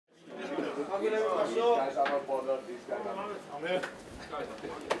guys are not bothered, these guys are not. I'm here.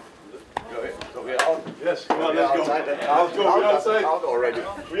 So we are out. Yes, come on, let's go. Let's go, we're outside. Out already.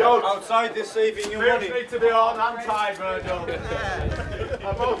 We're out. Outside this saving your money. Need to be on, I'm tired, Virgil.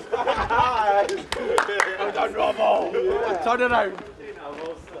 I'm outside. Well done, Robbo. Turn around.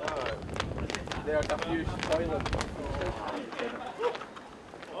 They are confused.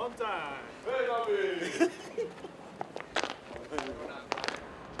 On time. Hey, Bobby.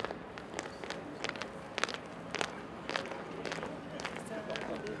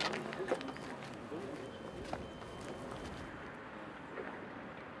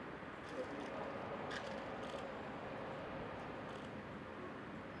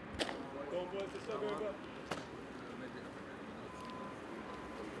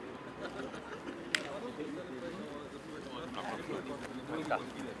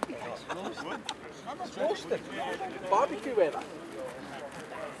 Roasted. Barbecue weather.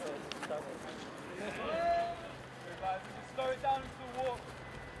 Slow it down into a walk.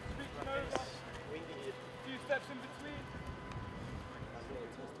 Speaking over. A few steps in between.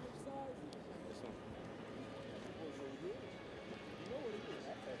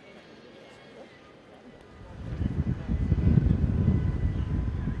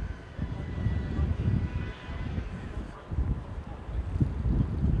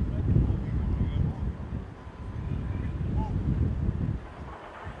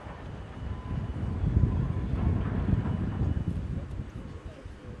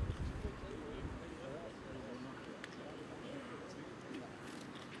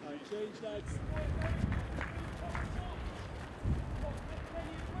 Change lads.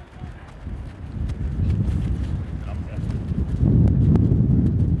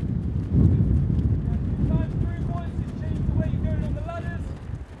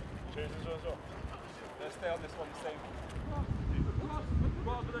 Stay on this one the same.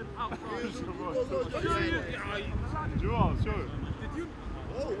 Rather than outside. Joel, sure. Did you?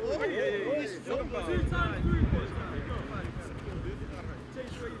 Oh, Two times through, boys.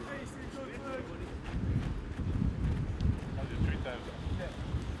 Change where you're facing, go through. I did 3 times. Yeah.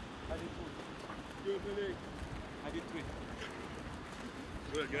 I did 2. Good, Billy. I did 3.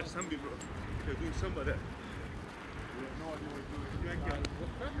 Well, get somebody, bro. You're doing somebody there. You have no idea what you're doing.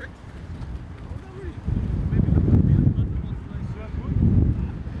 Perfect.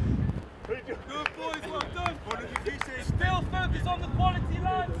 Good boys, well done. Still focus on the quality,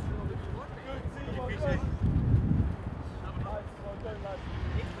 lads. Good team, well done. Nice, well done, lads.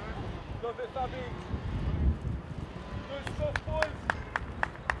 Love it, Fabi. Good stuff, boys.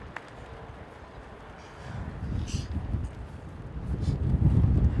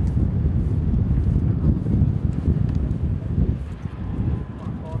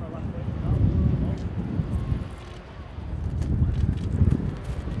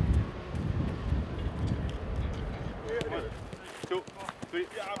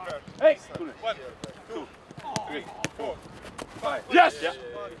 Hey! 1, 2, 3, 4, 5. Yes! Yeah.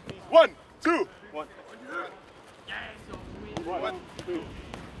 1, 2, 1. 1, 2,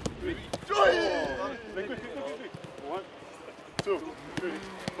 3. 1, 2, 3,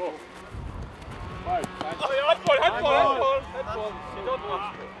 4, 5. Handball.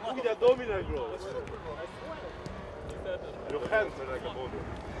 Look at that domino, bro. Your hands are like a ball.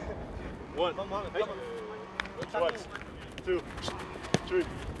 1, 2, 3,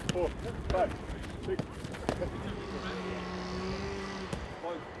 4, 5, 6.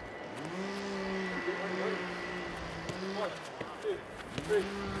 1, 2, 3,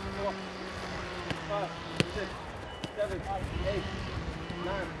 4, 5, 6, 7, 8,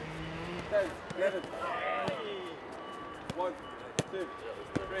 9, 10, 11. 1, 2,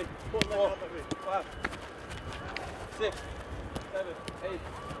 3, 4, 5, 6, 7, 8,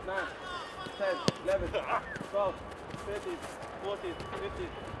 9, 10, 11, 12, 13, 14, 15,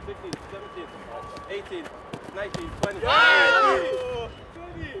 16, 17, 18, 19, 20. Yeah!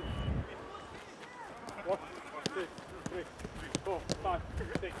 1, 2, 3, 4, 5,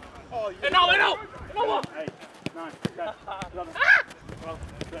 6. Oh, you And now! 8, 9, 10, 11, 12,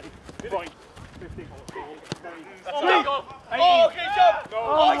 13, 14, 15, 17, Oh, okay, jump!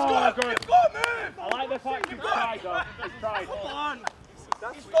 Oh, he's got to move! I like the fact he's tried though. He's tried. Come on!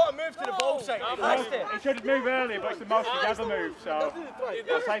 He's got to move to the ball side. He should move earlier, but it's the most he's ever moved, so I'll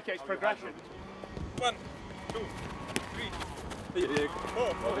take it as progression. 1, 2, 3,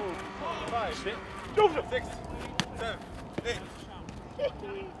 4, 5, 6, 7, 8.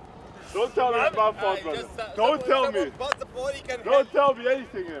 Don't tell me it's my fault, brother. Don't tell me. Don't tell me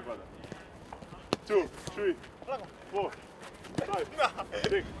anything here, brother. 2, 3, 4, 5,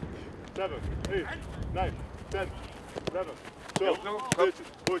 6, 7, 8, 9, 10, 11,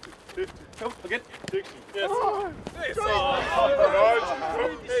 Again. 60. Yes. He's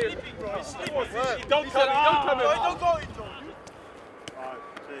sleeping, bro. He's sleeping. Don't come in. Don't go in, John. 5,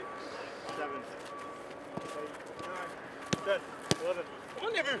 6, 7, 8, 9, 10, 11. Come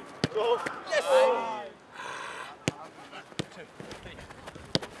on, Nebu. 12. Yes. 2, 3,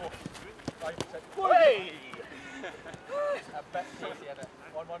 4, 5, 6. Hey! I bet Casey had it.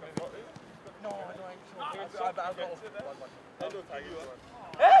 1-1. No, I don't. I'll go. 1-1.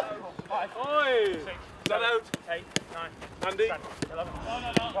 5, 6, 7, 8, 9, Andy. 10, 11,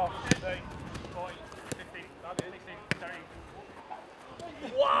 12, 13, 14, 15, 16, 17.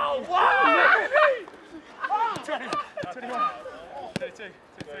 Wow! Wow! 20, 21, 22,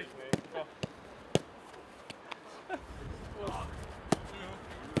 23, 24.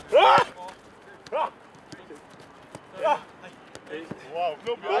 Wow,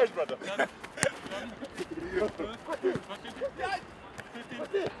 no be eyes, brother.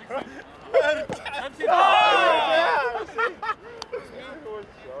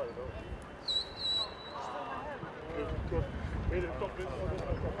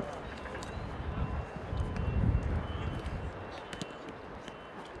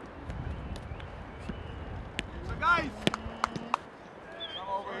 So guys, come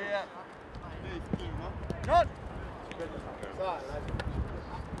over here. Good.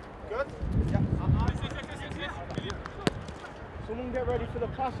 Good? Yeah. Someone get ready for the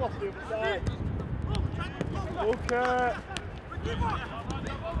pass off the other side. Okay.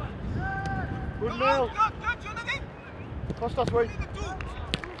 Good nail. Costas, wait.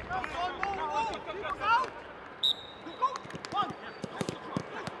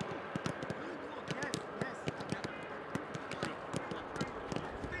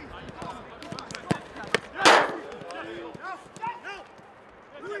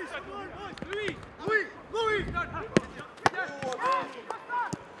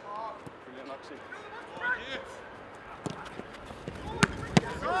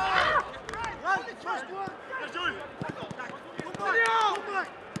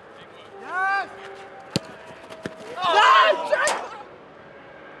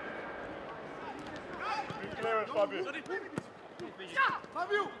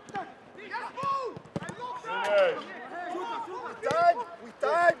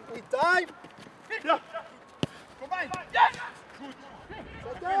 We time. Yeah. Combine. Yes. Good.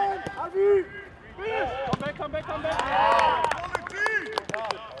 Come back.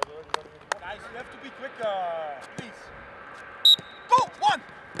 Guys, you have to be quicker, please. Go! 1,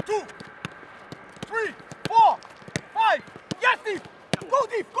 2, 3, 4, 5. Yes, Steve. Go,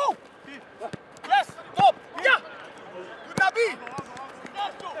 Steve. Go. Yes. Stop. Yeah. Good, Nabi.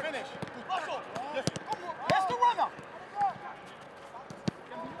 Finish. Muscle. Yes. Yes, the runner.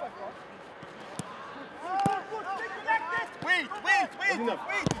 Wait. Yes.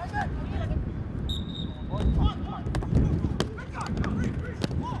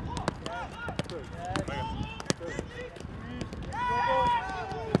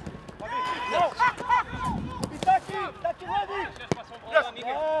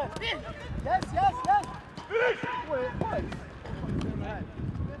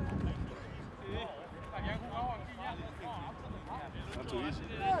 Not too easy.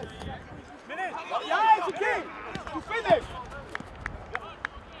 Minute. Yeah, it's okay. You finish.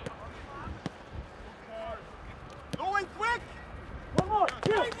 Going quick. One more.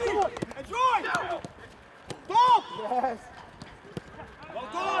 Come on. Enjoy. Stop. Yes. Well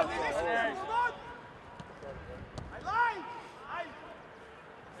done. Well done. I like.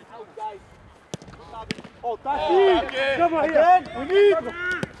 Out, guys. Oh, that's it. Come on here. We need.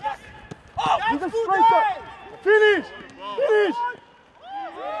 Oh, He's a that's good. striker. Finish.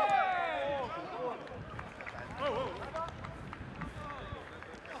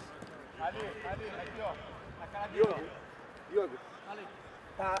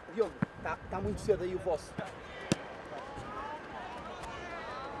 Diogo, tá muito cedo aí o vosso.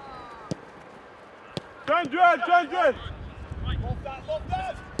 Joel.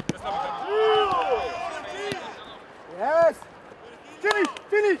 Yes.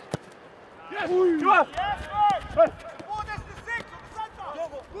 Finish. Yes. Joel. Oh, that's the 6 on the center.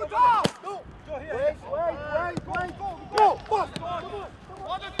 Good job. Wait. Go.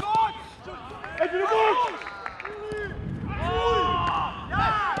 On the touch. Into the box.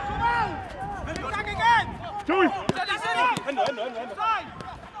 Attack again. Joey. Hand on.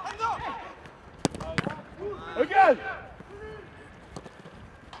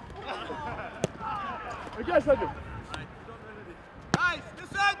 Again, Sandy. Nice.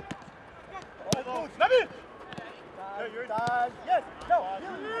 Listen. Nabil. Yes. No.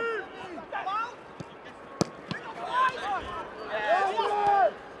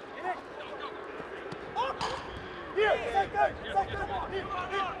 Here, second. Yeah,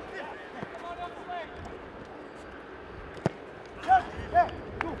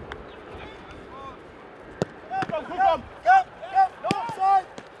 go. No offside.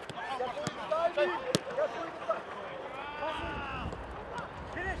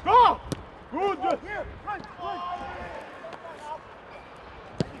 Go! Good! Here, run.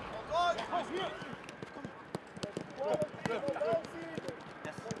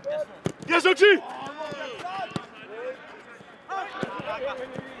 Yes, Ochi!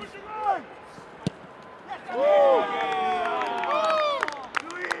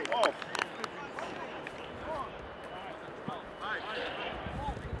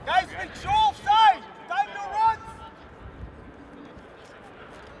 Guys, control offside. Time to run.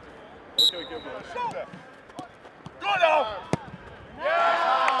 Okay, good. Go now.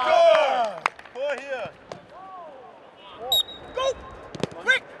 Yeah. Good. Four here. Go.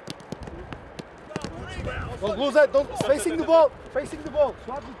 Quick. Don't lose that. Don't facing the ball. Facing the ball.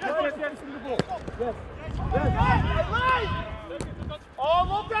 Swap the facing the ball. Yes. Oh,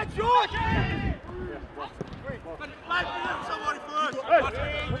 look that George. Somebody first.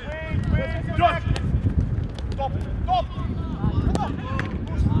 Josh! Stop.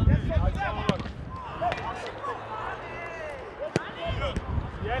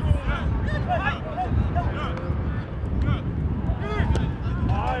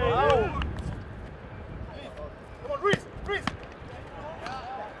 Come on, Reese.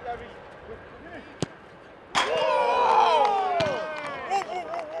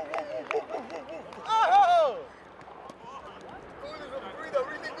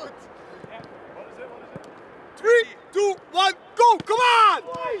 Three, two, one, go! Come on!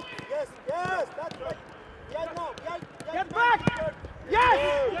 Yes. That's right. Get back! Yes!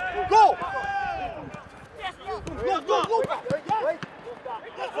 Go! Go! Wait.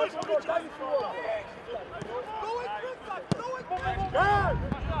 Yes!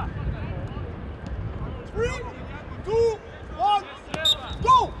 3, 2, 1,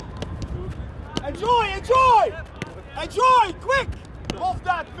 go! Enjoy! Quick! Off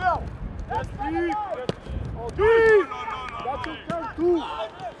that, Phil! That's three! That's your count. 2.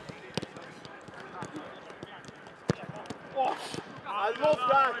 Oh, I love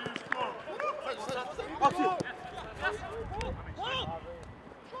that!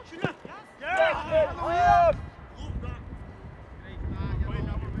 Yes!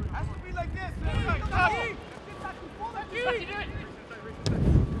 Has to be like this! I like that!